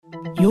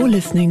You're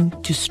listening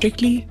to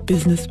Strictly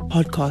Business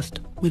Podcast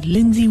with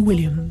Lindsay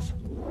Williams.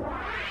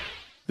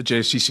 The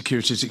JSE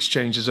Securities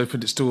Exchange has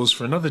opened its doors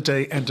for another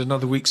day and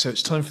another week, so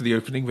it's time for the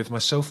opening with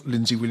myself,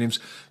 Lindsay Williams.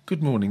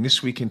 Good morning.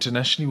 This week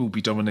internationally will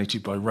be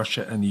dominated by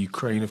Russia and the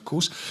Ukraine, of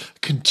course.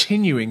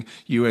 Continuing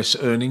US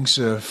earnings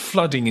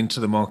flooding into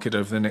the market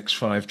over the next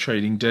 5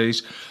 trading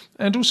days.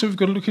 And also we've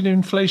got to look at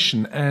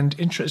inflation and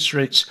interest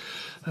rates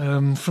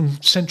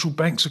from central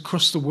banks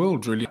across the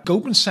world, really.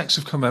 Goldman Sachs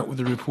have come out with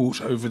a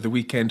report over the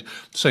weekend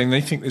saying they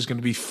think there's going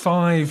to be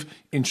 5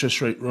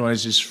 interest rate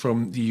rises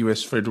from the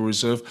US Federal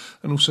Reserve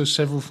and also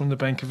several from the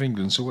Bank of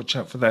England. So watch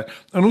out for that.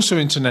 And also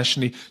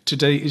internationally,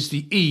 today is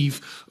the eve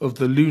of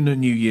the Lunar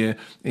New Year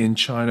in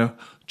China.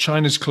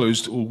 China's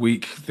closed all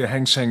week. The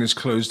Hang Seng is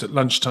closed at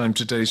lunchtime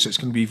today, so it's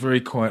going to be very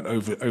quiet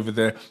over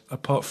there,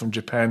 apart from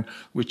Japan,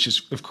 which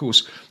is, of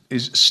course,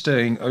 is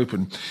staying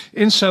open.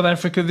 In South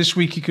Africa this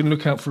week, you can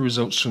look out for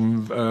results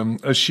from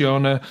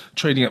Oceana,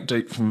 trading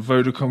update from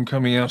Vodacom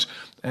coming out,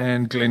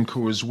 and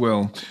Glencore as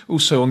well.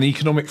 Also on the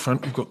economic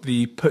front, we've got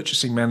the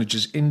Purchasing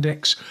Managers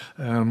Index,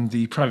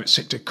 the private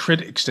sector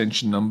credit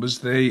extension numbers.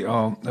 They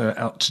are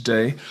out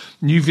today.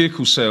 New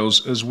vehicle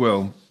sales as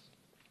well.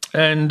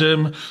 And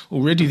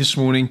already this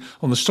morning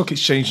on the Stock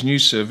Exchange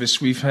News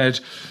Service, we've had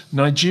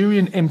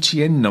Nigerian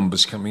MTN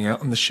numbers coming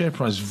out and the share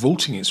price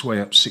vaulting its way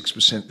up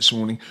 6% this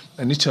morning.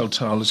 And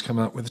Italtal has come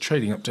out with a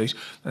trading update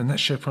and that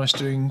share price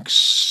doing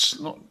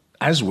not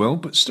as well,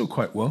 but still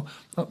quite well,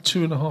 up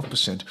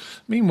 2.5%.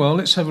 Meanwhile,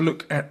 let's have a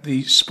look at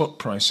the spot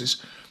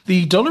prices.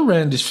 The dollar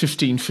rand is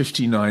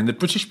 15.59. The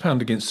British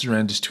pound against the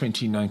rand is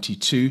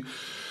 20.92.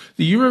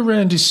 The euro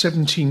rand is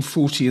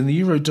 17.40 and the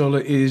euro dollar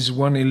is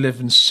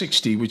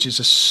 111.60, which is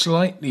a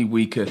slightly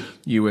weaker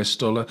US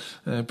dollar.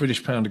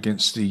 British pound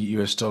against the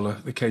US dollar,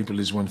 the cable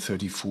is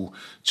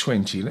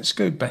 134.20. Let's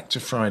go back to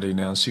Friday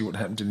now and see what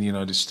happened in the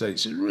United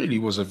States. It really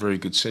was a very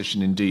good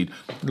session indeed.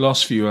 The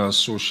last few hours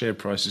saw share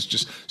prices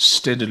just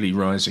steadily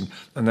rising,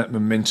 and that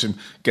momentum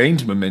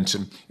gained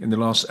momentum in the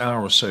last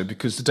hour or so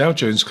because the Dow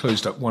Jones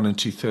closed up 1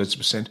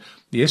 2/3%.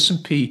 The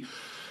S&P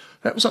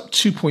that was up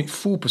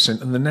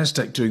 2.4%, and the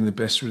Nasdaq doing the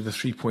best with a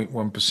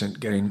 3.1%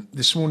 gain.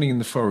 This morning in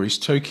the Far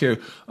East, Tokyo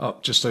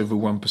up just over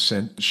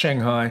 1%.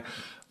 Shanghai,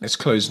 it's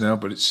closed now,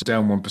 but it's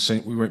down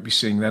 1%. We won't be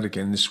seeing that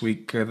again this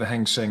week. The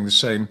Hang Seng the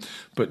same,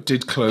 but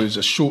did close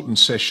a shortened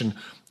session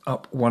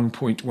up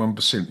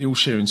 1.1%. The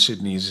all-share in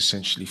Sydney is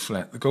essentially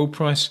flat. The gold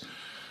price,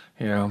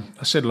 I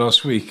said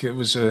last week it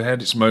was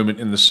had its moment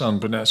in the sun,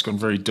 but now it's gone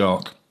very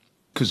dark,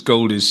 because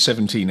gold is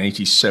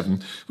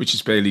 17.87, which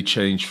is barely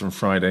changed from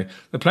Friday.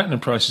 The platinum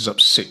price is up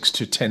 $6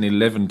 to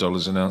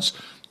 $10-11 an ounce,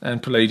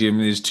 and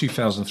palladium is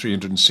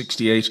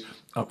 2,368,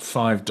 up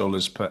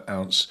 $5 per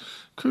ounce.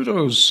 Crude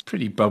oil's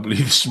pretty bubbly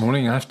this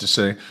morning, I have to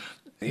say.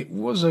 It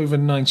was over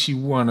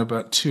 91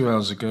 about 2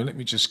 hours ago. Let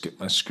me just get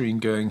my screen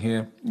going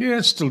here. Yeah,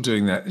 it's still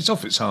doing that. It's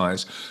off its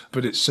highs,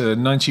 but it's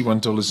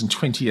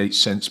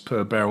 $91.28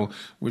 per barrel,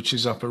 which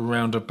is up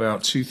around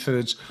about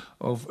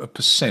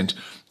 0.2%.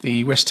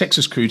 The West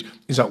Texas crude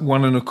is up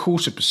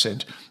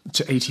 1.25%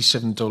 to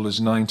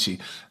 $87.90.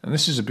 And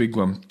this is a big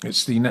one.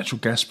 It's the natural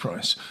gas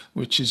price,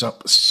 which is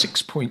up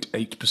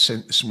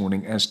 6.8% this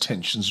morning as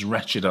tensions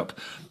ratchet up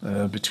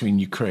between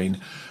Ukraine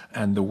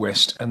and the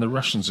West, and the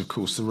Russians, of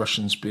course, the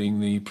Russians being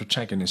the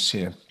protagonists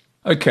here.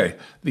 Okay,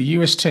 the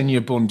US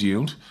 10-year bond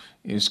yield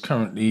is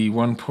currently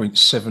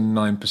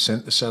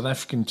 1.79%. The South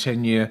African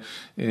 10-year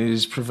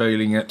is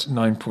prevailing at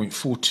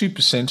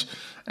 9.42%,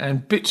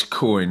 and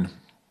Bitcoin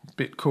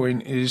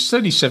is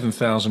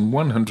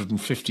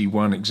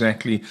 37,151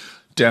 exactly,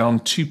 down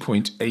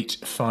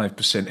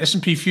 2.85%.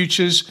 S&P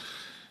futures,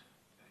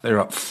 they're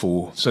up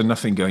 4, so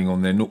nothing going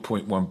on there,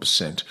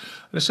 0.1%.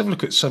 Let's have a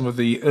look at some of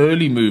the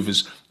early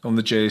movers on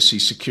the JSE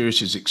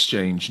Securities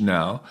Exchange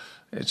now.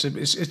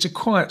 It's a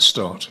quiet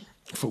start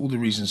for all the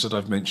reasons that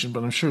I've mentioned,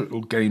 but I'm sure it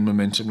will gain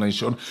momentum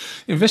later on.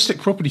 Investec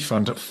Property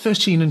Fund up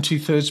 13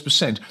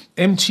 2/3%.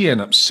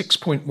 MTN up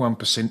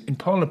 6.1%.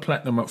 Impala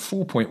Platinum up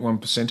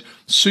 4.1%.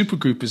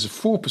 Supergroup is a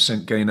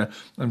 4% gainer,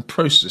 and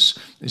Prosus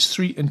is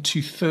 3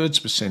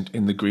 2/3%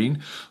 in the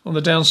green. On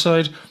the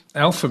downside,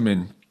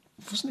 Alphamin,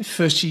 wasn't it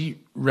 30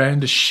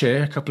 Rand a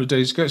share a couple of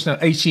days ago? It's now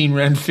 18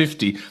 Rand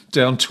 50,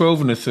 down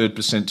 12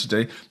 1/3%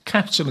 today.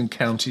 Capital and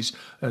Counties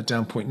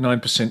down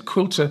 0.9%.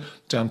 Quilter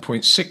down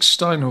 0.6%.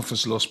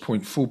 Steinhoff's lost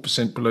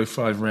 0.4%, below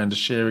 5 Rand a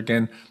share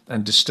again.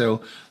 And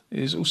Distel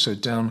is also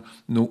down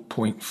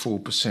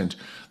 0.4%.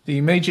 The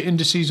major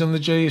indices on the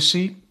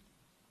JSE,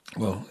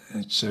 well,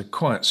 it's a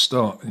quiet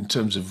start in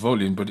terms of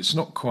volume, but it's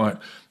not quiet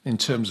in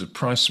terms of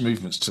price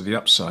movements to the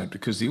upside,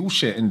 because the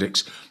all-share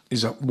index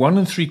is up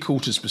 1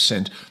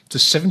 3/4% to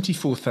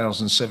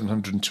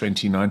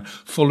 74,729,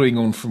 following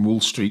on from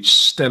Wall Street's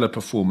stellar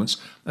performance,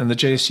 and the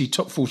JSE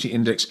Top 40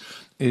 index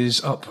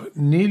is up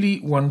nearly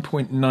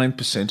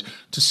 1.9%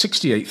 to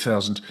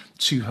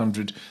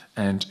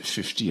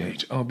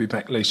 68,258. I'll be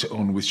back later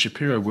on with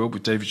Shapiro World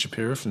with David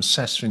Shapiro from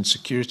Sasfin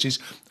Securities,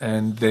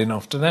 and then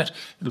after that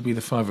it'll be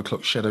the 5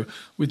 o'clock shadow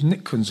with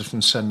Nick Kunzer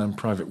from Sanlam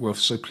Private Wealth,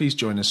 so please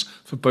join us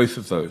for both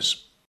of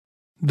those.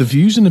 The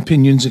views and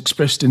opinions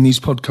expressed in these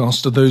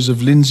podcasts are those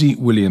of Lindsay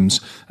Williams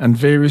and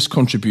various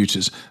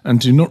contributors and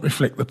do not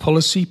reflect the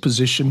policy,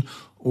 position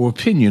or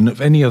opinion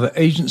of any other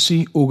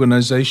agency,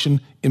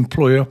 organisation,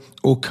 employer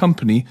or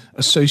company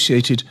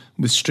associated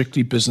with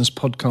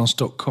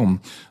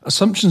strictlybusinesspodcast.com.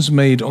 Assumptions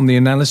made on the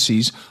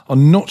analyses are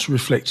not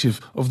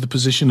reflective of the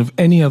position of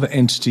any other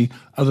entity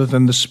other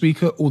than the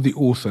speaker or the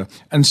author.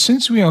 And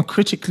since we are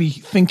critically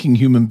thinking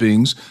human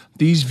beings,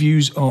 these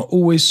views are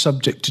always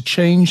subject to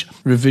change,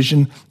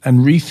 revision and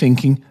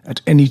rethinking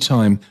at any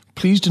time.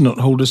 Please do not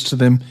hold us to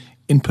them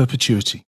in perpetuity.